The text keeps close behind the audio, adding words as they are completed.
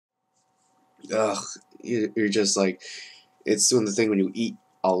ugh, you're just like, it's doing the thing when you eat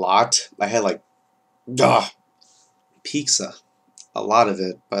a lot. I had like, ugh, pizza, a lot of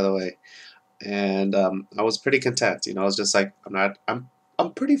it, by the way, and I was pretty content. I was just like, I'm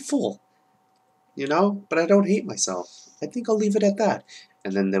pretty full, but I don't hate myself. I think I'll leave it at that.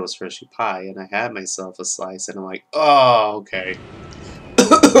 And then there was Hershey pie, and I had myself a slice, and I'm like, oh, okay.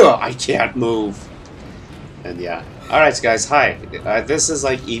 I can't move. And yeah. Alright, guys, hi. This is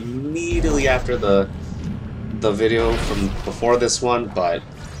like immediately after the video from before this one, but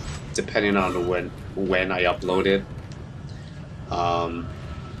depending on when I upload it, well,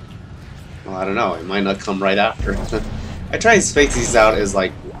 I don't know. It might not come right after. I try and space these out as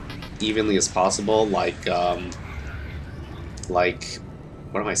like evenly as possible. Like,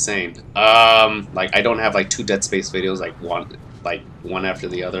 what am I saying? Like I don't have like two Dead Space videos like one after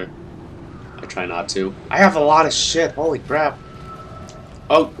the other. I try not to. I have a lot of shit. Holy crap.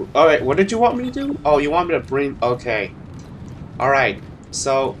 Oh, alright, what did you want me to do? Oh, you want me to bring... Okay. Alright,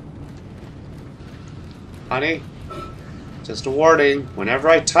 so... Honey, just a warning. Whenever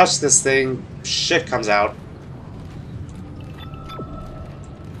I touch this thing, shit comes out.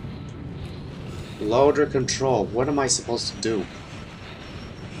 Loader control. What am I supposed to do?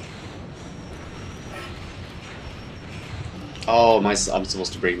 Oh, I'm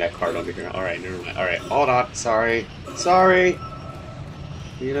supposed to bring that card over here. Alright, never mind. Alright, hold on. Sorry. Sorry.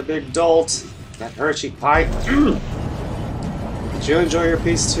 Being a big dolt. That Hershey pie. Did you enjoy your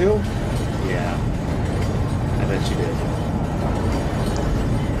piece too? Yeah. I bet you did.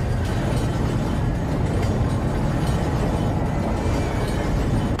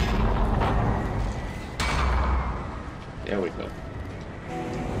 There we go.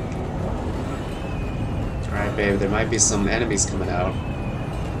 Alright, babe, there might be some enemies coming out.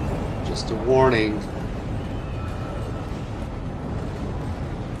 Just a warning.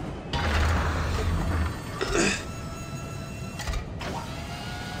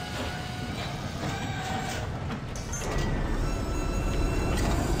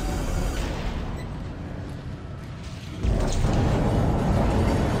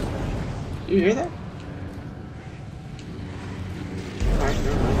 You hear that? Alright,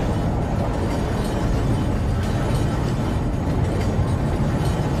 never mind.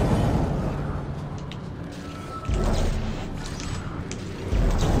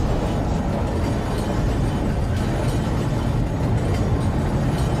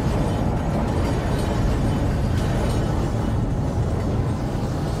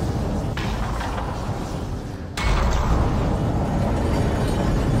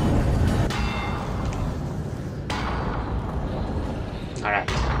 Alright.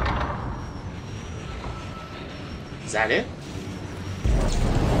 Is that it?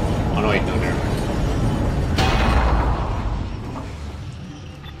 Oh no, wait, no, never mind.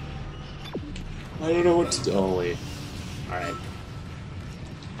 I don't know what to do. Oh, wait. Alright.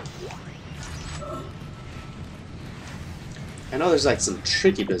 I know there's like some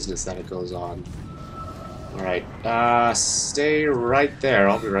tricky business that it goes on. Alright, stay right there.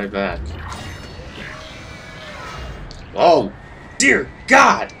 I'll be right back. Oh, dear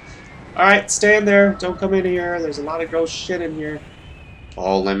God! Alright, stay in there. Don't come in here. There's a lot of gross shit in here.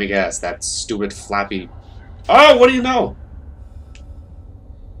 Oh, let me guess. That stupid flappy... Oh, what do you know?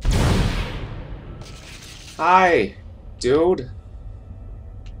 Hi, dude.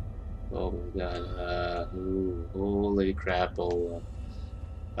 Oh my god. Ooh, holy crap. Oh,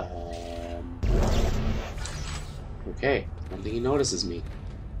 okay. I don't think he notices me.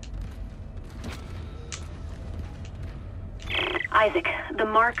 Isaac, the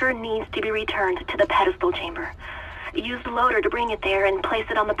marker needs to be returned to the pedestal chamber. Use the loader to bring it there and place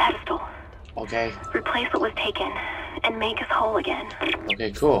it on the pedestal. Okay. Replace what was taken and make us whole again.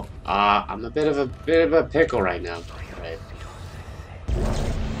 Okay, cool. I'm a bit of a pickle right now. Right.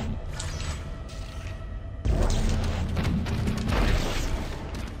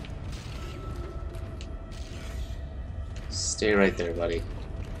 Stay right there, buddy.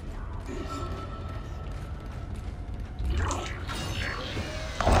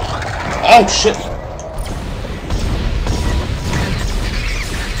 Oh shit!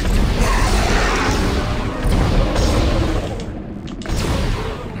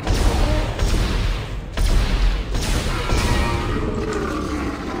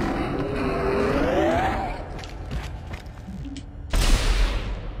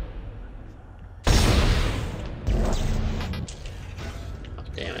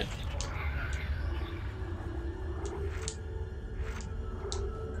 Damn it.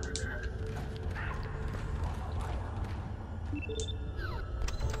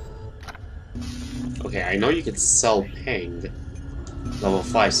 Okay, I know you can sell Peng. Level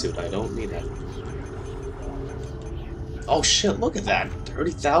 5 suit, I don't need that. Oh shit, look at that!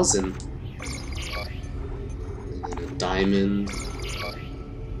 30,000! And a diamond.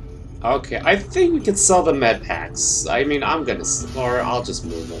 Okay, I think we could sell the med packs. I mean, I'm gonna... or I'll just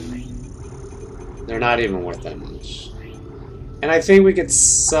move them. They're not even worth that much. And I think we could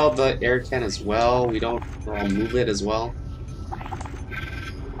sell the air can as well. We don't... or I'll move it as well.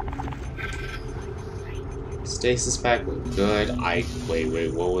 Stasis pack, we're good.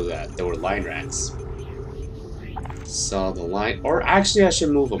 Wait, what was that? There were line racks. Sell the line... or actually, I should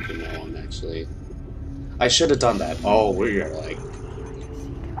move them from now on, actually. I should have done that. Oh, we're like...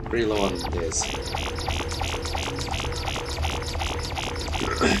 pretty low on this.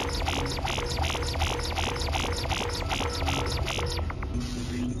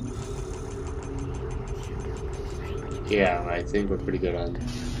 Yeah, I think we're pretty good on...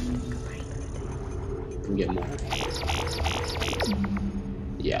 can get more.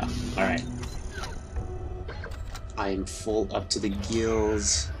 Yeah, alright. I'm full up to the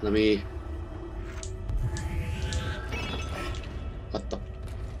gills. Let me... what the...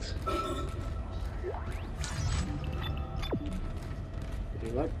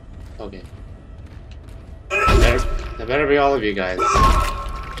 what? Okay. That better be all of you guys.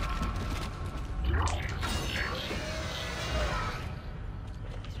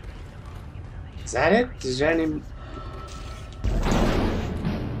 Is that it? Is there any...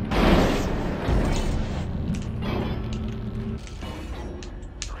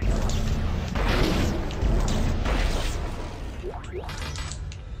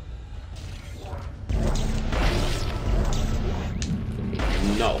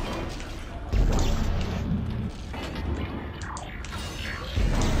 no.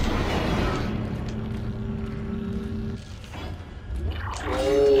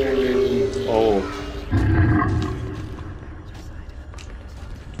 Oh.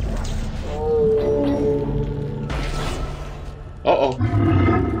 Uh-oh.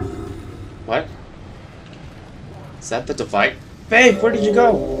 What? Is that the device? Babe, where did you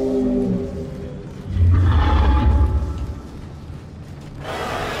go?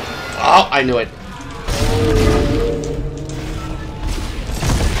 Oh, I knew it.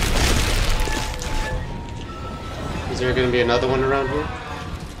 Is there gonna be another one around here?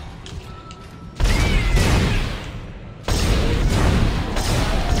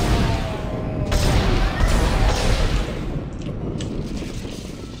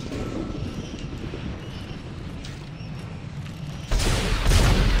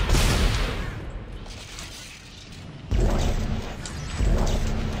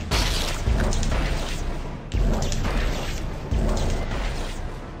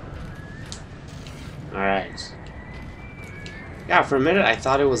 Alright. Yeah, for a minute I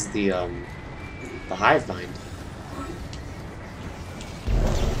thought it was the hive mind.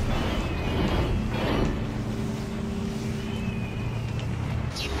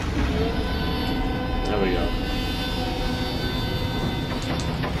 There we go.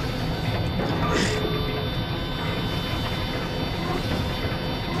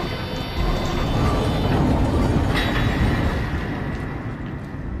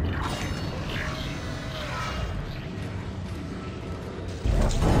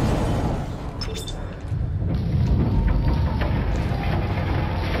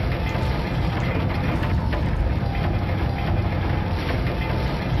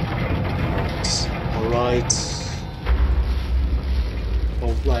 Alright.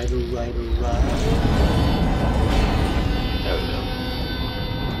 Alright. There we go.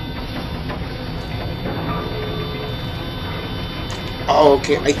 Oh,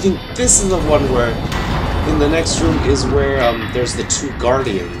 okay. I think this is the one where in the next room is where there's the two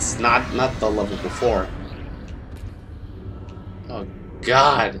guardians, not the level before. Oh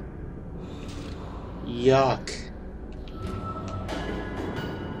God. Yuck.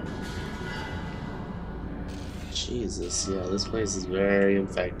 Jesus, yeah, this place is very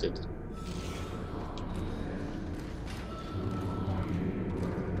infected.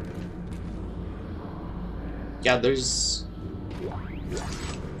 Yeah, there's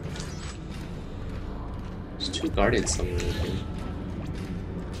two guardians somewhere in here.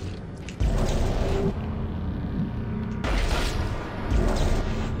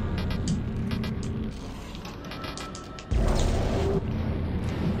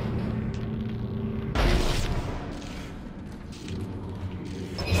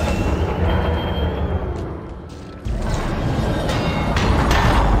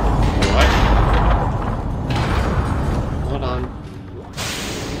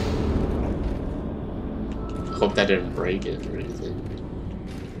 Hope that didn't break it or anything.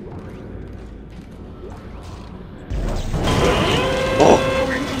 Oh!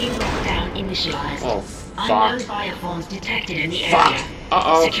 initialized. Oh, Unknown fuck. bioforms detected in the Fuck. area.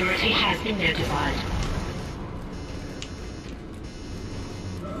 Uh-oh. Security has been notified.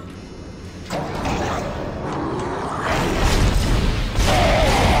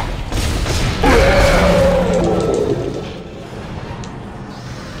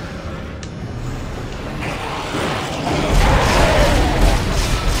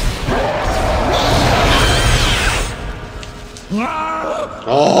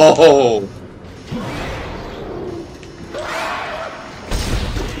 Oh!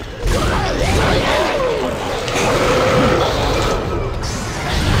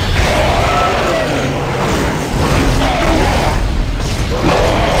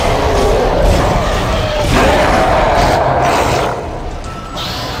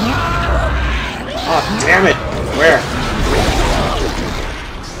 Oh, damn it! Where?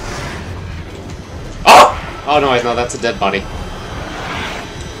 Oh! Oh no, no, that's a dead body.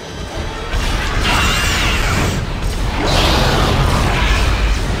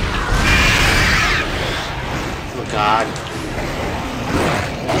 Oh god.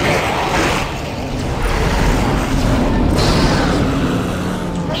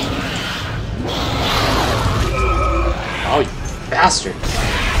 Oh, you bastard.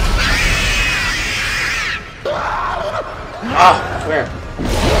 Ah, where?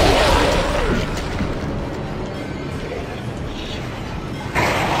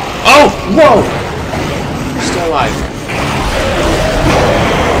 Oh, whoa! You're still alive.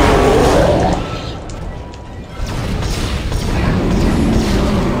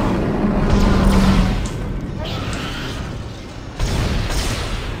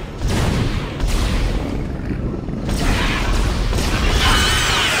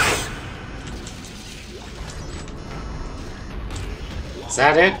 Is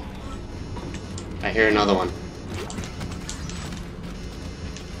that it? I hear another one.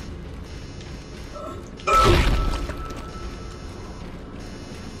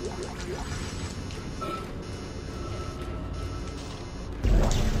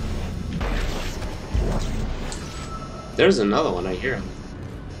 There's another one, I hear him.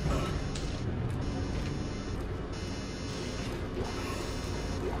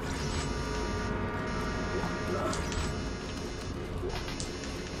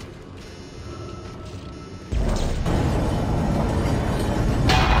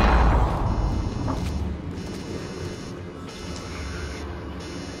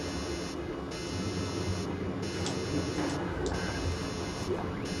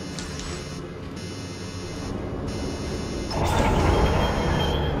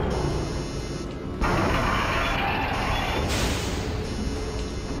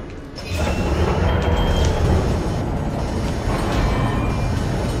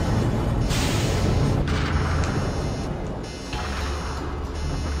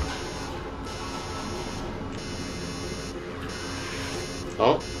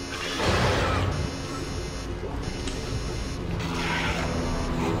 Oh.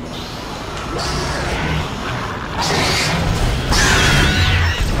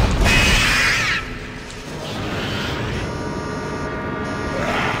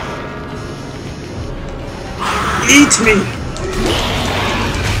 Eat me!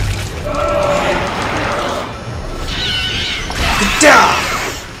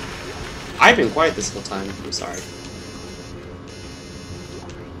 I've been quiet this whole time. I'm sorry.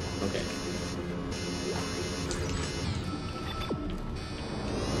 Okay.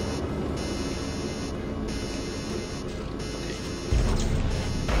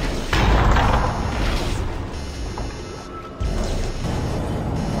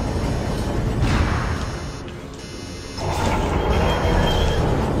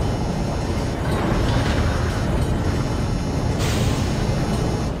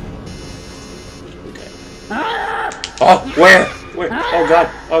 Oh, where? Where? Oh god!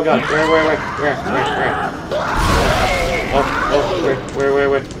 Oh god! Where? Oh, where?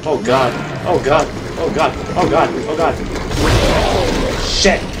 Oh god! Oh god! Oh god! Oh god! Oh god!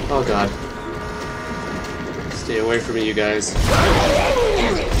 Shit! Oh god! Stay away from me, you guys.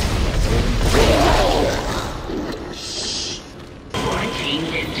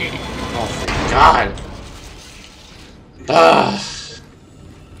 Oh my god! Ah!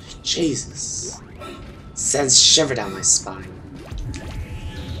 Jesus! Sends shiver down my spine.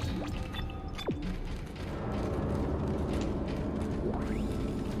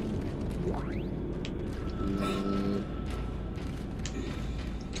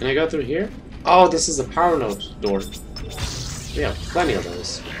 Can I go through here? Oh, this is a power node door. We have plenty of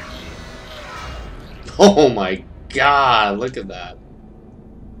those. Oh my god, look at that.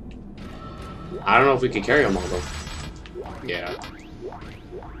 I don't know if we can carry them all though. Yeah.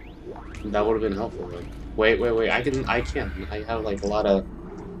 That would have been helpful. Like, wait. I can't. I have like a lot of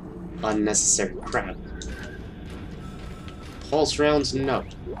unnecessary crap. Pulse rounds, no.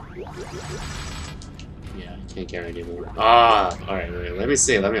 Yeah, I can't carry anymore. Ah, alright, wait, let me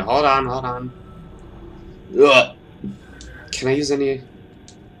see. Hold on. Ugh. Can I use any?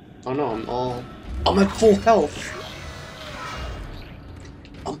 Oh no, I'm at full health.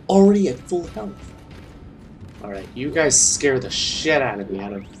 I'm already at full health. Alright, you guys scare the shit out of me.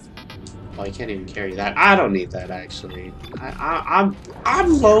 Oh, I can't even carry that. I don't need that actually. I'm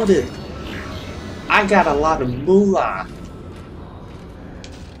loaded. I got a lot of moolah.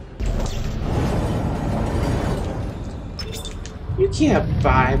 You can't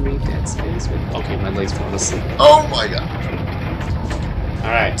buy me dead space. Okay, my legs falling asleep. Oh my god.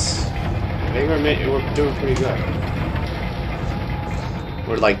 Alright. I think we're doing pretty good.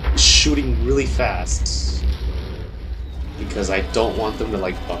 We're like shooting really fast. Because I don't want them to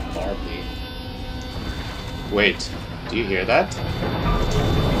like bombard me. Wait, do you hear that?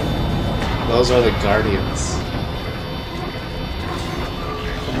 Those are the Guardians.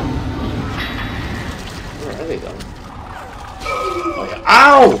 Where are they though? Oh yeah.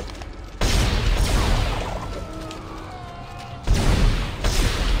 Ow!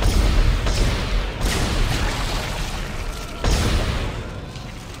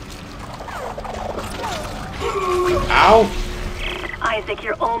 Ow! Isaac,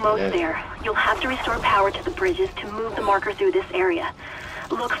 you're almost there. You'll have to restore power to the bridges to move the marker through this area.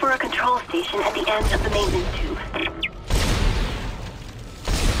 Look for a control station at the end of the maintenance tube.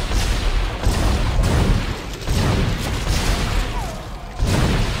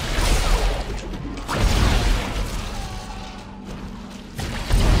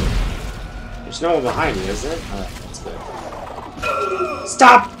 There's no one behind me, is there? Alright, that's good.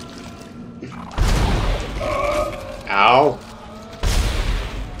 Stop! Ow.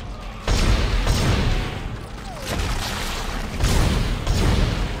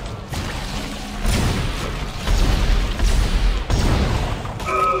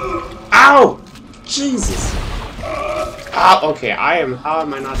 Ow! Jesus! Ow, okay, how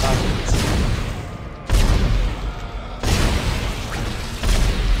am I not dodging this?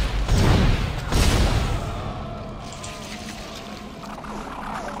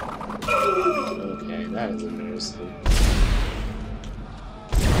 Okay, that is embarrassing.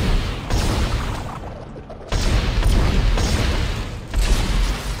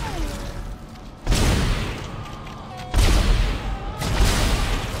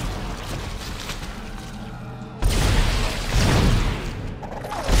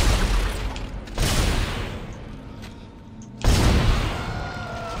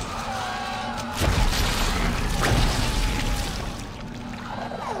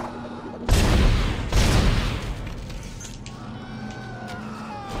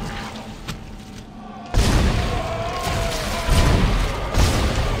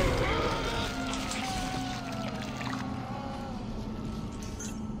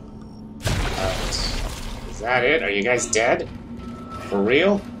 Is that it? Are you guys dead? For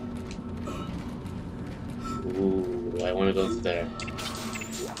real? Ooh, I want to go through there.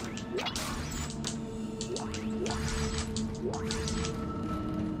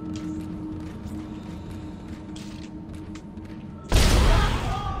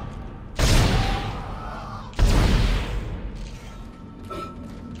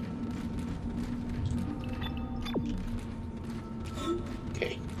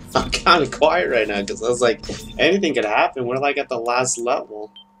 Okay. I'm kind of quiet right now because I was like, anything could happen. We're like at the last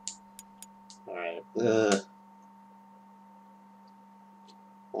level. Alright. Well,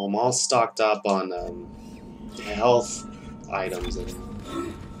 I'm all stocked up on health items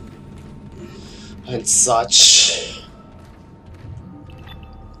and such.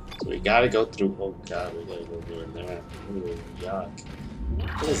 So we gotta go through. Oh god, we gotta go through in there. Ooh, yuck.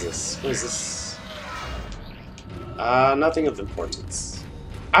 What is this? What is this? Nothing of importance.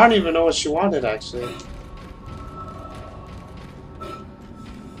 I don't even know what she wanted, actually.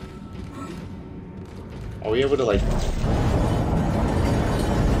 Are we able to, like...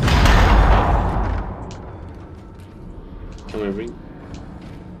 Can we read?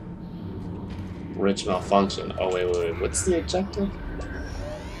 Bridge malfunction. Oh, wait. What's the objective?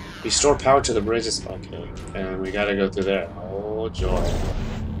 Restore power to the bridges. Okay. And we gotta go through there. Oh, joy.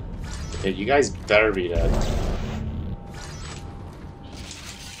 Okay, you guys better be dead.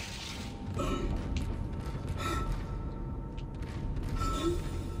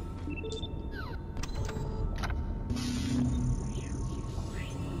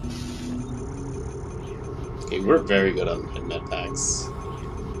 Okay, we're very good on med packs.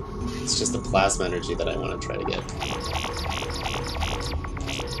 It's just the plasma energy that I want to try to get.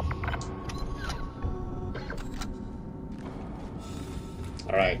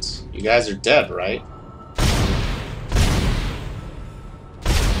 Alright. You guys are dead, right?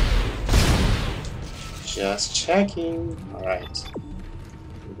 Just checking. Alright.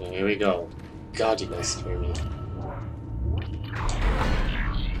 Okay, here we go. God, you guys scare me.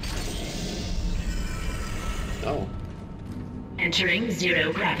 Oh. Entering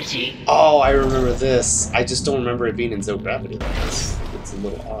zero gravity. Oh, I remember this. I just don't remember it being in zero gravity. It's a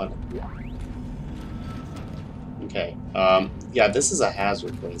little odd. Okay. Yeah, this is a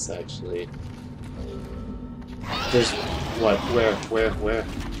hazard place, actually. There's... what? Where?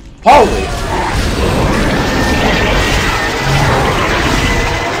 Holy!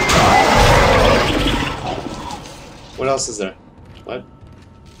 What else is there? What?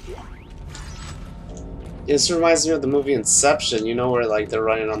 This reminds me of the movie Inception, you know, where like they're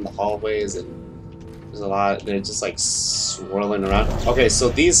running on the hallways and there's a lot, they're just like swirling around. Okay, so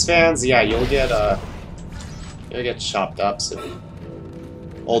these fans, yeah, you'll get chopped up soon.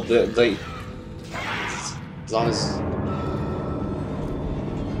 Oh, the as long as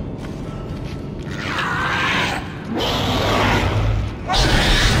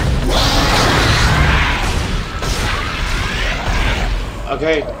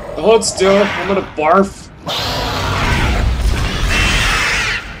okay, hold still. I'm gonna barf.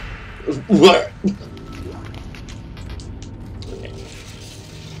 What? Okay.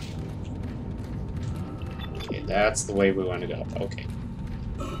 Okay, that's the way we want to go. Okay.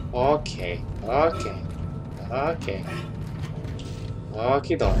 Okay.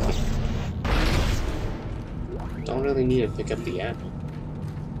 Okie dokie. Don't really need to pick up the ammo.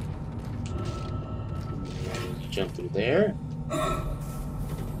 Jump through there.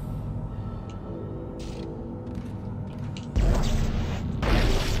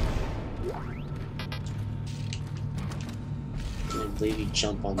 Maybe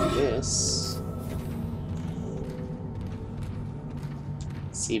jump on this.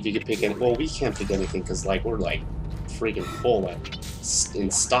 See if you can pick any. Well, we can't pick anything because, like, we're like freaking full in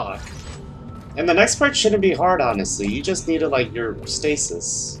stock. And the next part shouldn't be hard, honestly. You just need to like your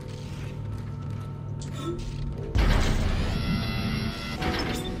stasis.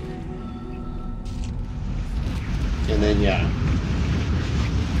 And then yeah.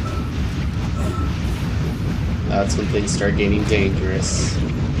 That's when things start getting dangerous.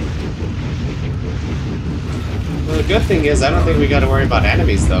 Well, the good thing is, I don't think we gotta worry about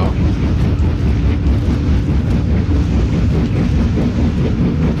enemies, though.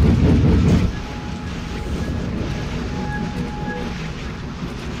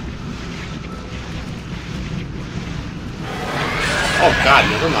 Oh god,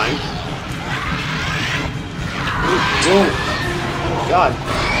 never mind. Don't. Oh god.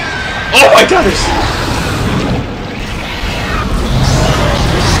 Oh my god, there's...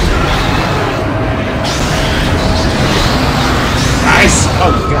 Nice!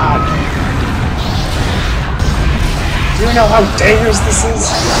 Oh god! Do you know how dangerous this is?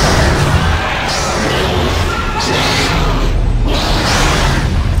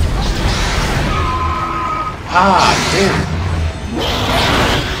 Ah, damn!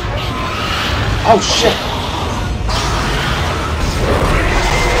 Oh shit!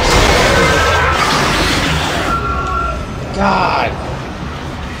 God!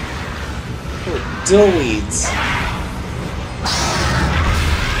 Oh, dillweeds.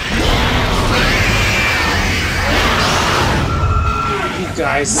 You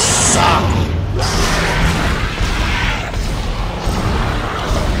guys suck!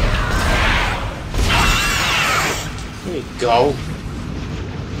 There you go.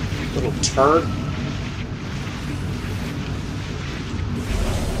 Little turd.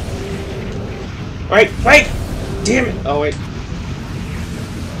 Wait! Damn it! Oh, wait.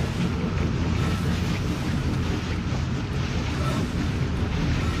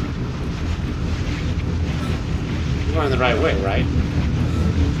 You're going the right way, right?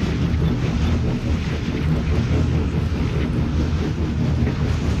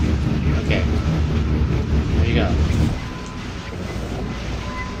 Okay. There you go.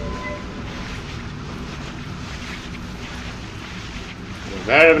 There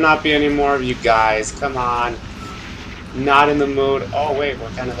better not be any more of you guys. Come on. Not in the mood. Oh, wait, we're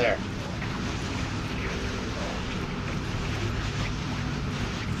kind of there.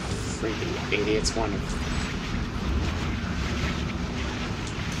 Freaking idiots want to...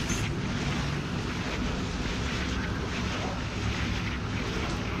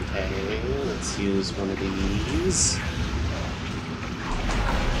 Okay, let's use one of these.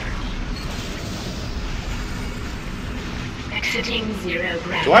 Exiting zero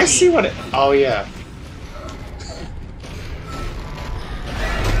gravity. Do I see what it... Oh, yeah.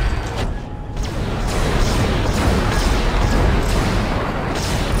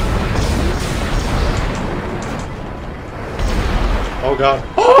 Oh god.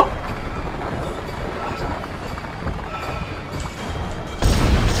 Oh!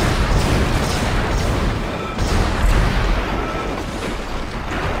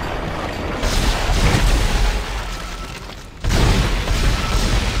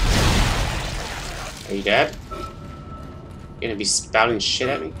 Are you dead? You gonna be spouting shit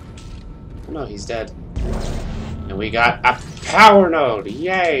at me? Oh no, he's dead. And we got a power node!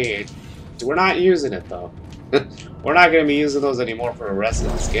 Yay! We're not using it though. We're not gonna be using those anymore for the rest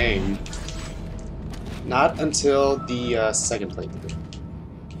of this game. Not until the second playthrough.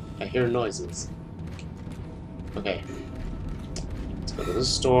 I hear noises. Okay. Let's go to the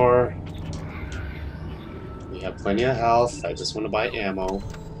store. We have plenty of health. I just want to buy ammo.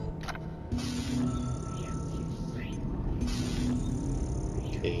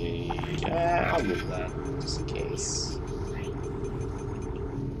 Okay, yeah, I'll move that just in case.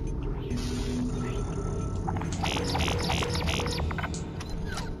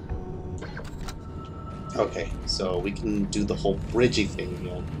 Okay, so we can do the whole bridging thing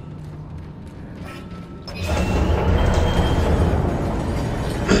again.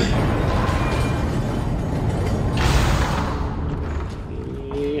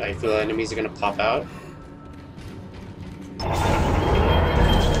 I feel enemies are gonna pop out.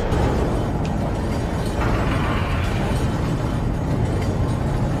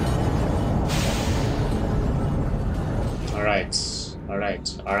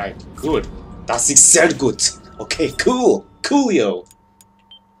 Alright, good. Das ist sehr gut. Okay, cool, coolio.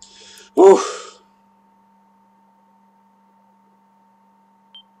 Whew.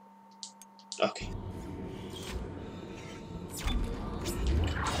 Okay.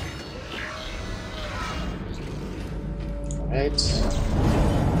 Alright.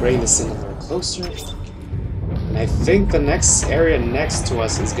 Bring this in a little closer. And I think the next area next to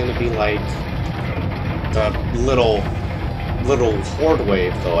us is gonna be like the little horde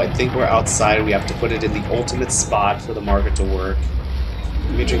wave, though. I think we're outside. We have to put it in the ultimate spot for the market to work.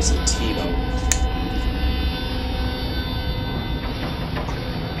 Let me drink some tea, though.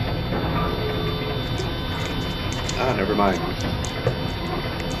 Ah, never mind.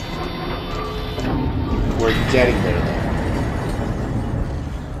 We're getting there,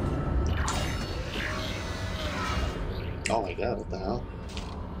 though. Oh my god, what the hell?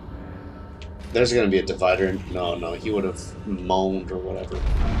 There's gonna be a divider. No, he would have moaned or whatever.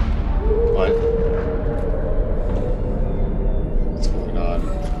 What? What's going on?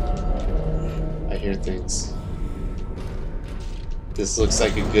 I hear things. This looks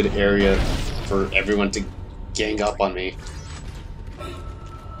like a good area for everyone to gang up on me.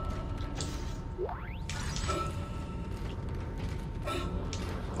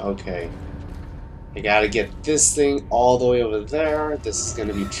 Okay. I gotta get this thing all the way over there. This is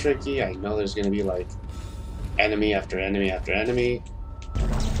gonna be tricky. I know there's gonna be like enemy after enemy after enemy.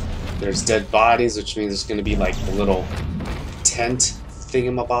 There's dead bodies, which means there's gonna be like a little tent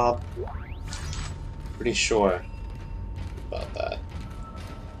thingamabob. Pretty sure about that.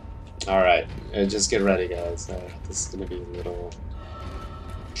 Alright, just get ready, guys. This is gonna be a little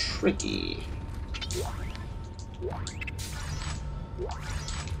tricky.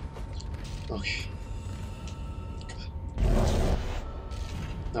 Okay.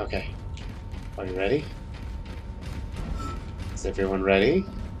 Okay. Are you ready? Is everyone ready?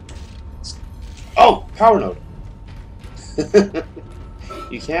 Oh! Power node!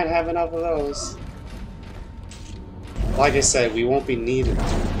 You can't have enough of those. Like I said, we won't be needed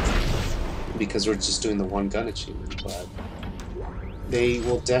because we're just doing the one gun achievement, but they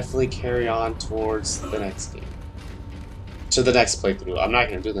will definitely carry on towards the next game. To the next playthrough. I'm not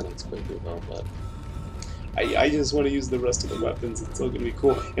going to do the next playthrough though, but I just want to use the rest of the weapons. It's still going to be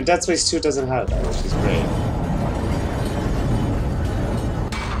cool. And Dead Space 2 doesn't have that, which is great.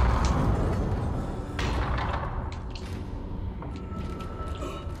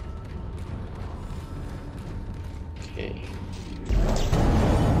 Okay.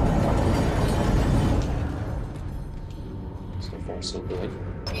 So far, so good.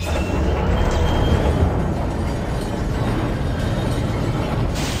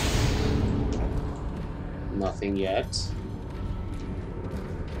 Nothing yet.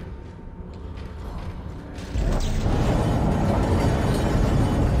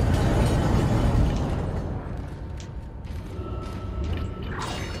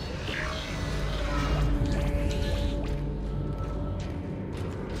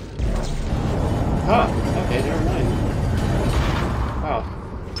 Huh, okay, never mind. Wow.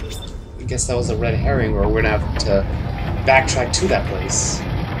 I guess that was a red herring, or we're gonna have to backtrack to that place.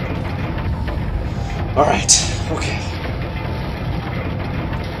 Alright, okay.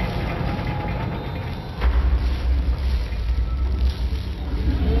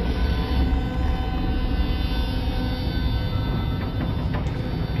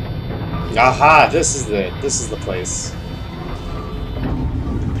 Aha! This is it. This is the place.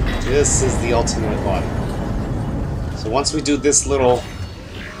 This is the ultimate one. So once we do this little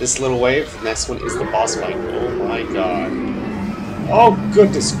wave, the next one is the boss fight. Oh my god. Oh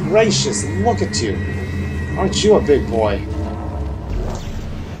goodness gracious, look at you. Aren't you a big boy?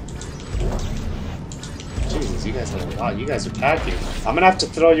 Jesus, you guys have a lot. You guys are packing. I'm gonna have to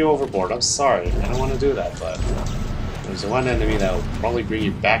throw you overboard. I'm sorry. I don't want to do that, but there's one enemy that will probably bring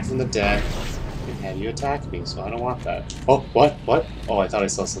you back from the dead and have you attack me, so I don't want that. Oh, what? What? Oh, I thought I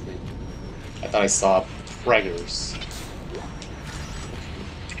saw something. I thought I saw preggers.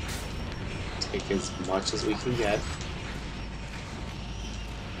 Take as much as we can get.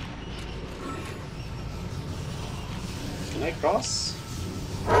 Can I cross?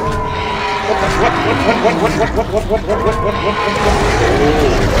 What?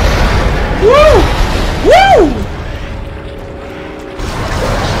 Woo! Woo!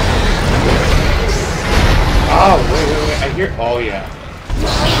 Oh, wait, I hear. Oh, yeah.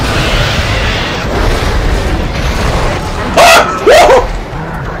 Ah! Woo!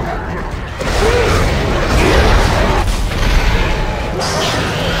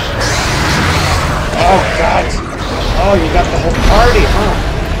 Oh, God. Oh, you got the whole party, huh?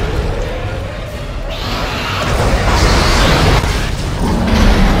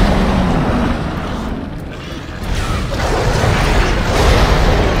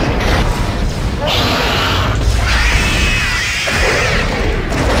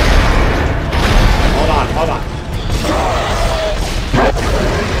 Hold on.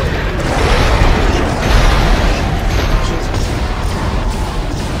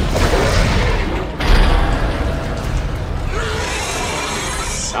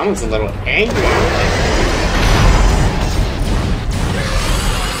 Someone's a little angry.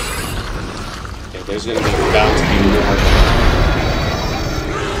 Okay, there's gonna be bound to be more.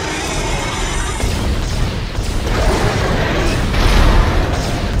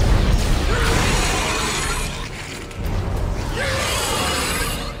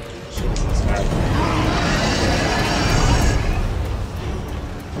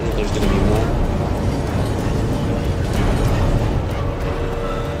 There's gonna be more.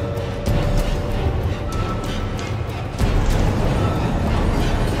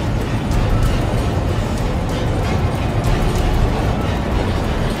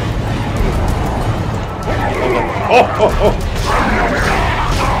 Oh!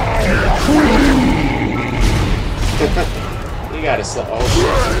 You gotta slow. Oh,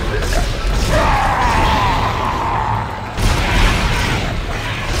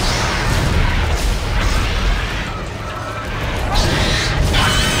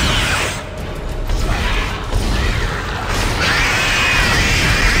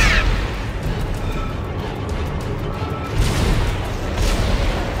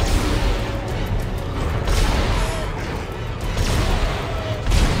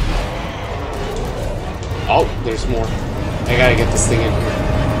 oh, there's more. I gotta get this thing in here.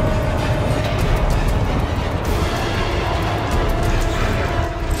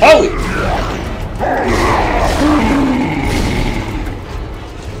 Holy!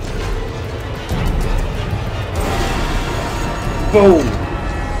 Boom!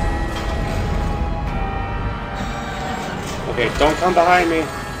 Okay, don't come behind me.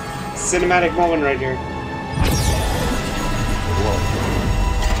 Cinematic moment right here.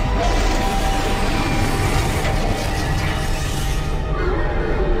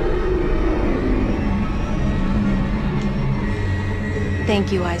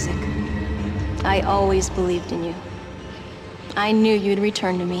 Thank you, Isaac. I always believed in you. I knew you'd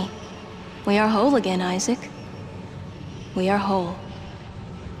return to me. We are whole again, Isaac. We are whole.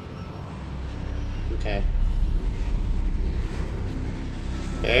 Okay.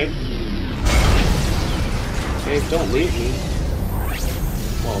 Babe? Babe, don't leave me.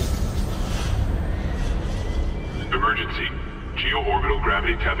 Whoa. Emergency. Geo-orbital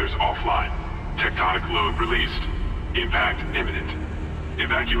gravity tethers offline. Tectonic load released. Impact imminent.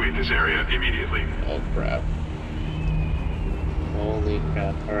 Evacuate this area immediately. Oh crap. Holy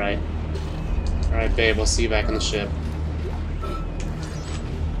crap. Alright. Alright, babe, we'll see you back on the ship.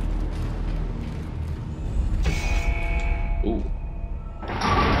 Ooh.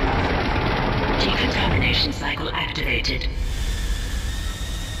 Decontamination cycle activated.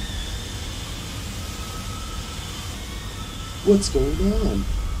 What's going on?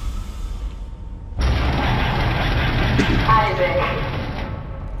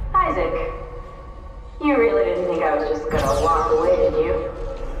 Isaac, you really didn't think I was just gonna walk away, did you?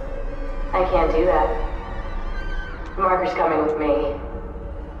 I can't do that. Marker's coming with me.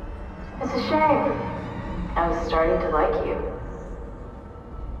 It's a shame. I was starting to like you.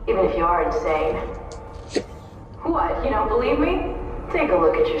 Even if you are insane. What, you don't believe me? Take a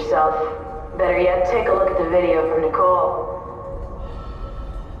look at yourself. Better yet, take a look at the video from Nicole.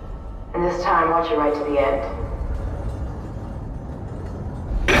 And this time, watch it right to the end.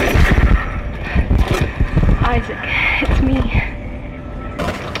 Isaac, it's me.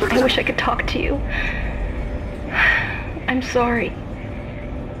 I wish I could talk to you. I'm sorry.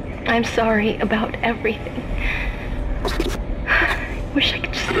 I'm sorry about everything. I wish I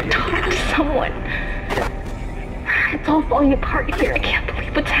could just talk to someone. It's all falling apart here. I can't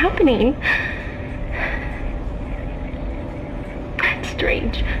believe what's happening. It's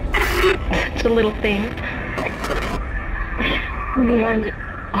strange. Such a little thing. In the end, it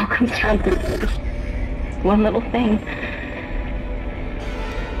all comes down to this one little thing.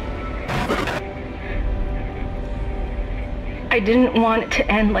 I didn't want it to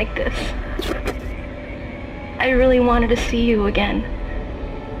end like this. I really wanted to see you again.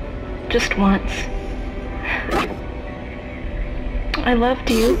 Just once. I loved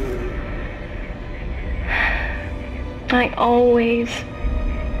you. I always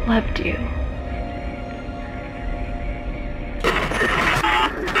loved you.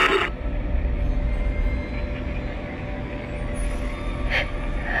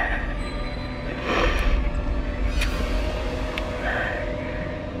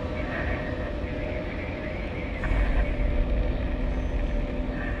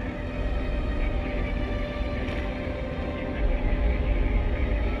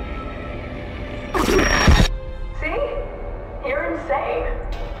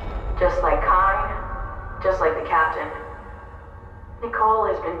 Just like Kine, just like the captain. Nicole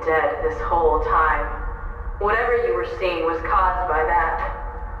has been dead this whole time. Whatever you were seeing was caused by that.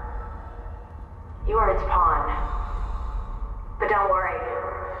 You are its pawn. But don't worry.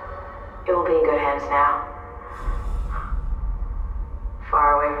 It will be in good hands now.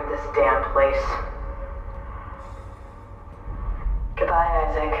 Far away from this damn place. Goodbye,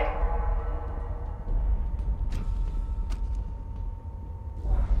 Isaac.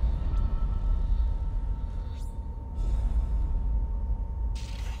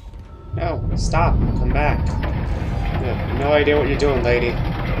 No, stop. Come back. You have no idea what you're doing, lady. Oh,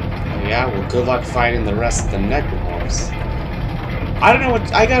 yeah, well, good luck finding the rest of the necromorphs. I don't know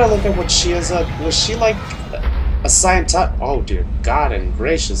what... I gotta look at what she is. Was she like a scientist? Oh, dear God and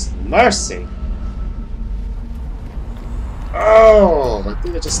gracious mercy. Oh, I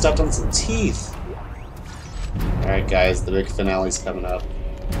think I just stepped on some teeth. Alright, guys, the big finale's coming up.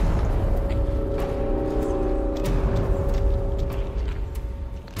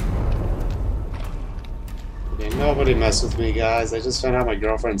 Nobody mess with me, guys. I just found out my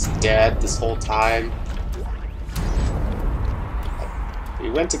girlfriend's dead this whole time.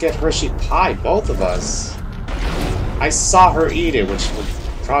 We went to get Hershey pie, both of us. I saw her eat it, which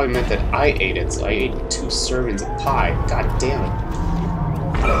probably meant that I ate it, so I ate 2 servings of pie. God damn it.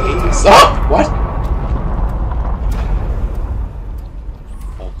 Oh! What?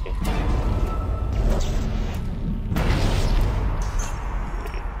 Okay.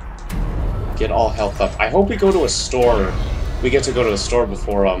 Get all health up. I hope we go to a store. We get to go to a store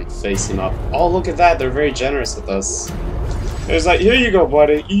before facing up. Oh, look at that. They're very generous with us. There's like, here you go,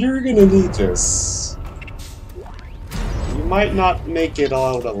 buddy. You're gonna need this. You might not make it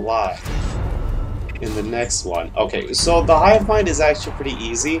out alive in the next one. Okay, so the hive mind is actually pretty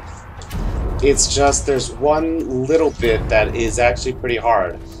easy. It's just there's one little bit that is actually pretty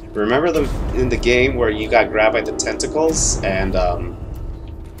hard. Remember in the game where you got grabbed by the tentacles and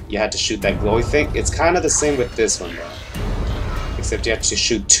you had to shoot that glowy thing? It's kind of the same with this one, though. Except you have to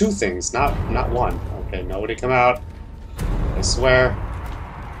shoot 2 things, not one. Okay, nobody come out. I swear.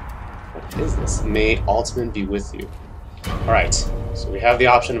 What is this? May Altman be with you. Alright, so we have the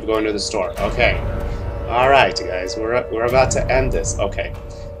option of going to the store. Okay. Alright, guys, we're about to end this. Okay.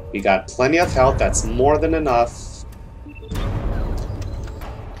 We got plenty of health, that's more than enough.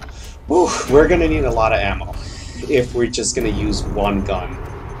 Whew, we're gonna need a lot of ammo if we're just gonna use one gun.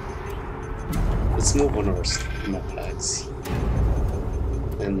 Let's move one of our med packs.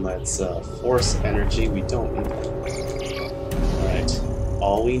 And let's force energy. We don't need that. Alright.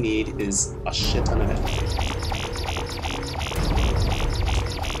 All we need is a shit ton of energy.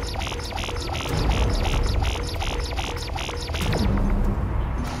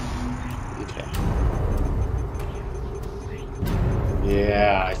 Okay.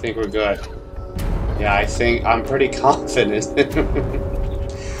 Yeah, I think we're good. Yeah, I'm pretty confident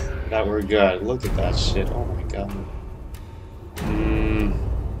that we're good. Look at that shit. Oh my god.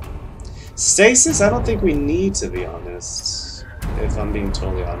 Stasis? I don't think we need, to be honest. If I'm being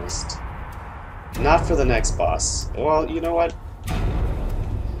totally honest. Not for the next boss. Well, you know what?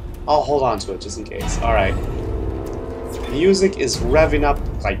 I'll hold on to it just in case. Alright. Music is revving up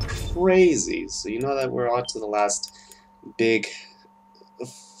like crazy, so you know that we're on to the last big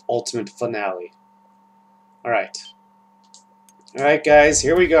ultimate finale. Alright. Alright guys,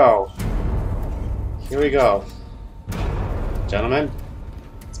 here we go. Here we go. Gentlemen,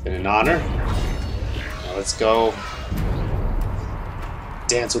 it's been an honor. Now let's go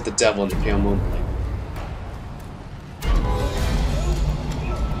dance with the devil in the pale moonlight.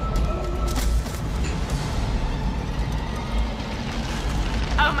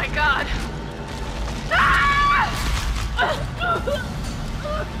 Oh my god!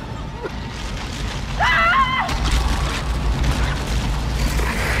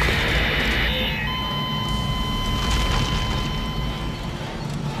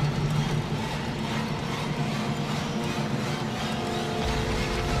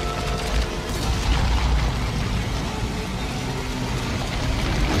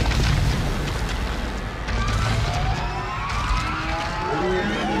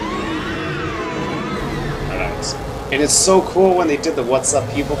 And it's so cool when they did the what's up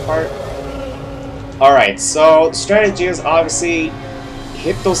people part. Alright, so the strategy is obviously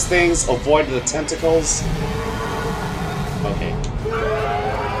hit those things, avoid the tentacles. Okay.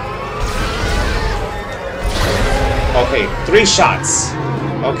 Okay, 3 shots.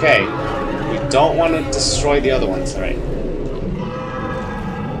 Okay. We don't want to destroy the other ones, alright.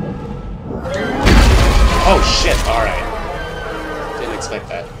 Oh shit, alright. Didn't expect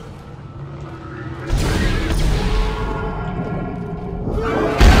that.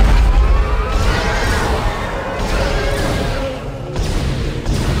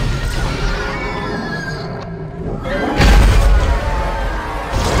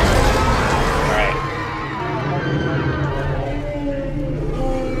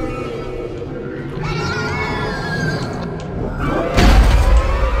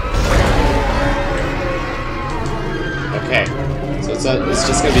 It's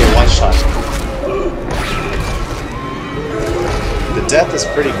just gonna be a one-shot. The death is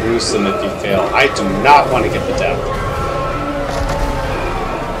pretty gruesome if you fail. I do not want to get the death.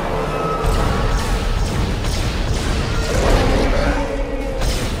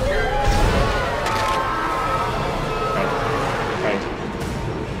 Right.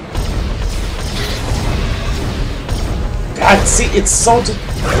 God, see, it's so...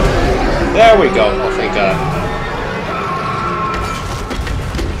 There we go. Oh, thank God.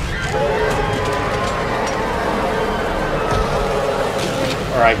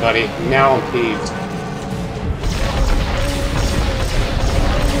 Alright, buddy. Now I'm peeved.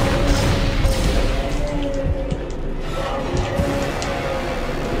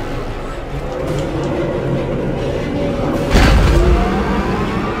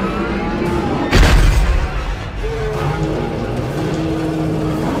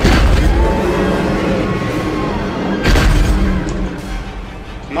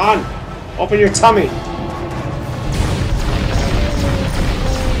 Come on! Open your tummy!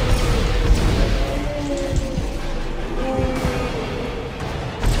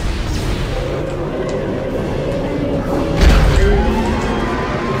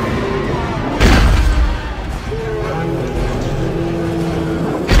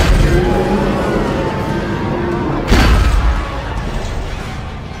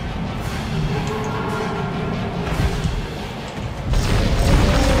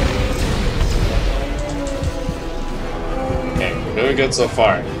 Doing good so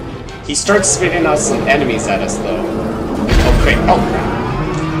far. He starts spitting out some enemies at us, though. Oh, great. Oh, crap.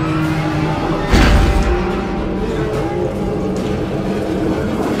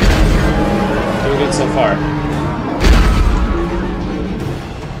 Doing good so far.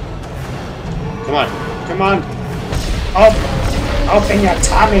 Come on. Come on. Open your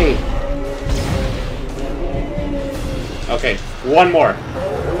tummy. Okay, one more.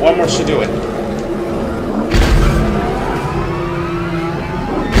 One more should do it.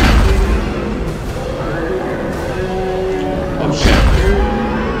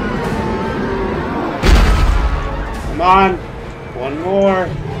 Come on! One more!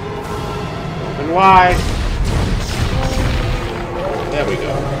 Open wide! There we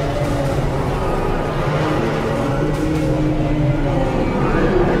go.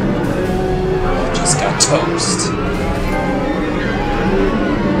 Just got toast.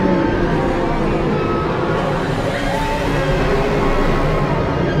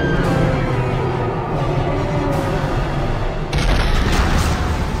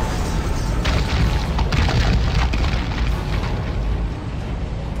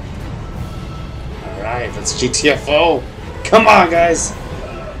 That's GTFO! Come on, guys!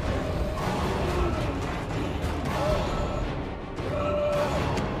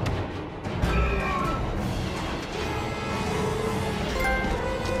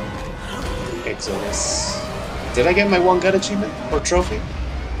 So this... Did I get my one gun achievement? Or trophy?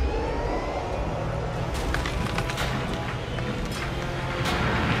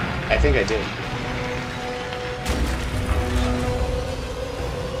 I think I did.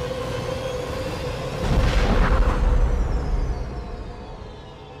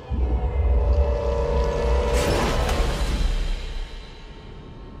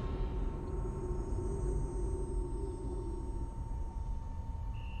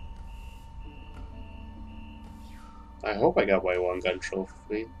 I hope I got my one gun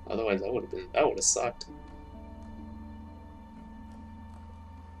trophy. Otherwise, that would have sucked.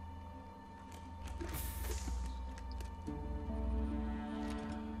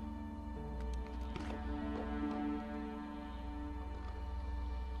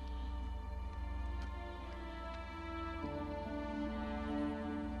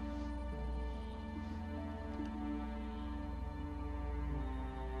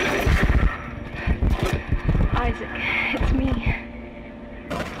 Isaac, it's me.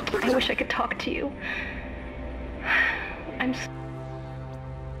 I wish I could talk to you. I'm s-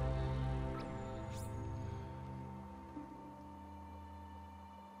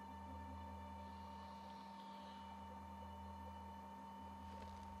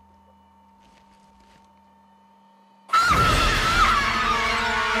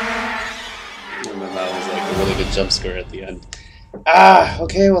 And then that was like a really good jump scare at the end. Ah,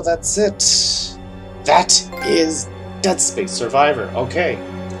 okay, well that's it. That is Dead Space Survivor. Okay,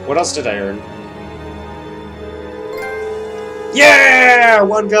 what else did I earn? Yeah!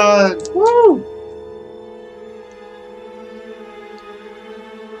 One gun! Woo!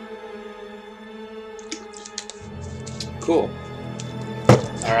 Cool.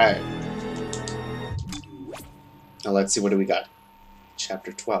 Alright. Now let's see, what do we got?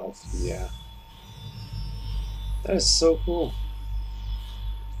 Chapter 12. Yeah. That is so cool.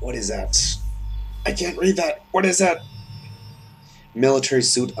 What is that? I can't read that. What is that? Military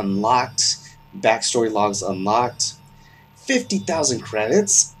suit unlocked. Backstory logs unlocked. 50,000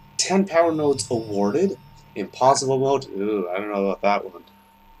 credits. 10 power nodes awarded. Impossible mode. Ooh, I don't know about that one.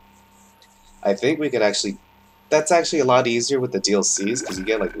 I think we could actually... That's actually a lot easier with the DLCs because you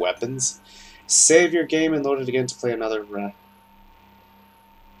get like weapons. Save your game and load it again to play another round.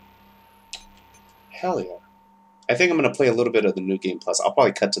 Hell yeah. I think I'm going to play a little bit of the New Game Plus. I'll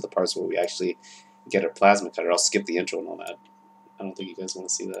probably cut to the parts where we actually get a plasma cutter. I'll skip the intro and all that. I don't think you guys want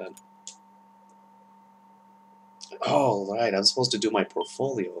to see that. Oh, right. I'm supposed to do my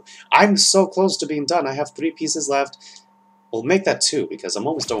portfolio. I'm so close to being done. I have 3 pieces left. We'll make that 2 because I'm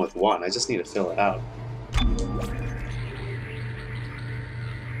almost done with 1. I just need to fill it out.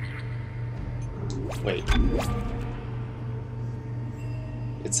 Wait.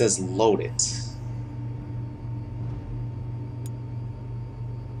 It says load it.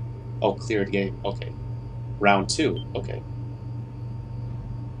 Oh, cleared game. Okay. Round 2. Okay.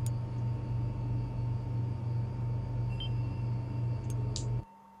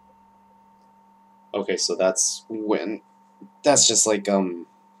 Okay, so that's when... That's just like,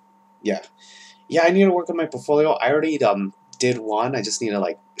 yeah. Yeah, I need to work on my portfolio. I already, did 1. I just need to,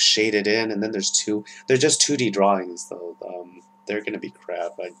 like, shade it in, and then there's 2. They're just 2D drawings, though. They're gonna be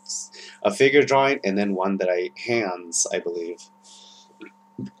crap. A figure drawing, and then one that hands, I believe.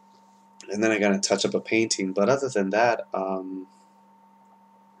 And then I gotta touch up a painting, but other than that,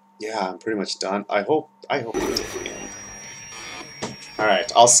 yeah, I'm pretty much done. I hope I'm taking it.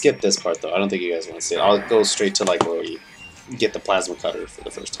 Alright, I'll skip this part though. I don't think you guys want to see it. I'll go straight to like where we get the plasma cutter for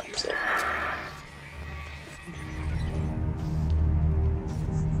the first time, so.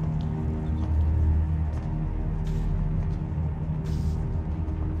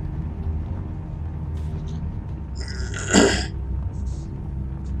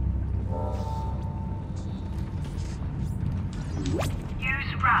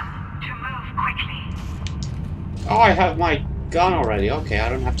 Oh, I have my gun already. Okay, I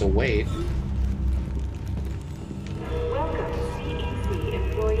don't have to wait. Welcome, CEC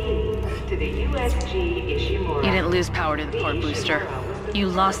employee, to the USG Ishimura. You didn't lose power to the port booster. You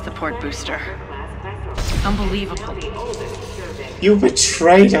lost the port booster. Unbelievable. You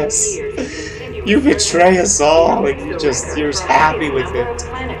betrayed us. You betray us all, and you're just happy with it.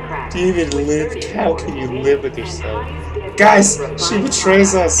 Do you even live? How can you live with yourself? Guys, she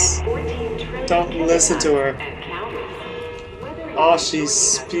betrays us. Don't listen to her. All she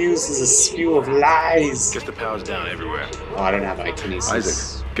spews is a spew of lies. Guess the power's down everywhere. Oh, I don't have ikinesis.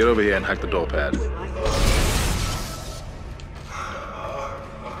 Isaac, get over here and hack the door pad.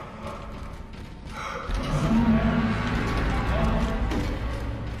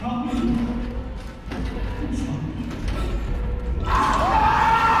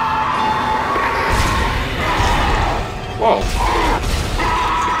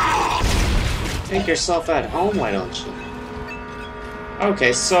 yourself at home, why don't you?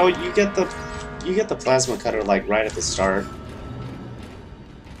 Okay, so you get the plasma cutter like right at the start.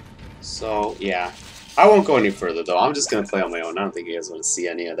 So yeah, I won't go any further though. I'm just gonna play on my own. I don't think you guys want to see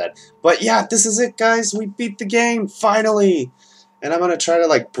any of that. But yeah, this is it, guys. We beat the game finally, and I'm gonna try to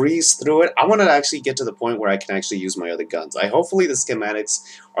like breeze through it. I want to actually get to the point where I can actually use my other guns. Hopefully the schematics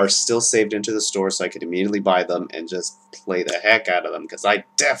are still saved into the store so I can immediately buy them and just play the heck out of them, because I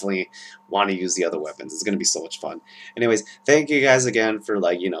definitely want to use the other weapons. It's gonna be so much fun. Anyways, thank you guys again for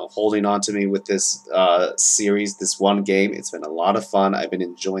holding on to me with this series, this one game. It's been a lot of fun. I've been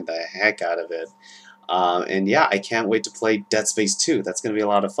enjoying the heck out of it. And yeah, I can't wait to play Dead Space 2. That's going to be a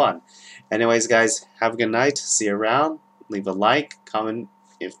lot of fun. Anyways, guys, have a good night. See you around. Leave a like, comment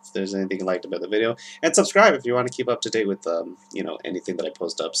if there's anything you liked about the video, and subscribe if you want to keep up to date with anything that I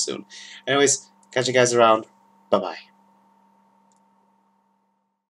post up soon. Anyways, catch you guys around. Bye-bye.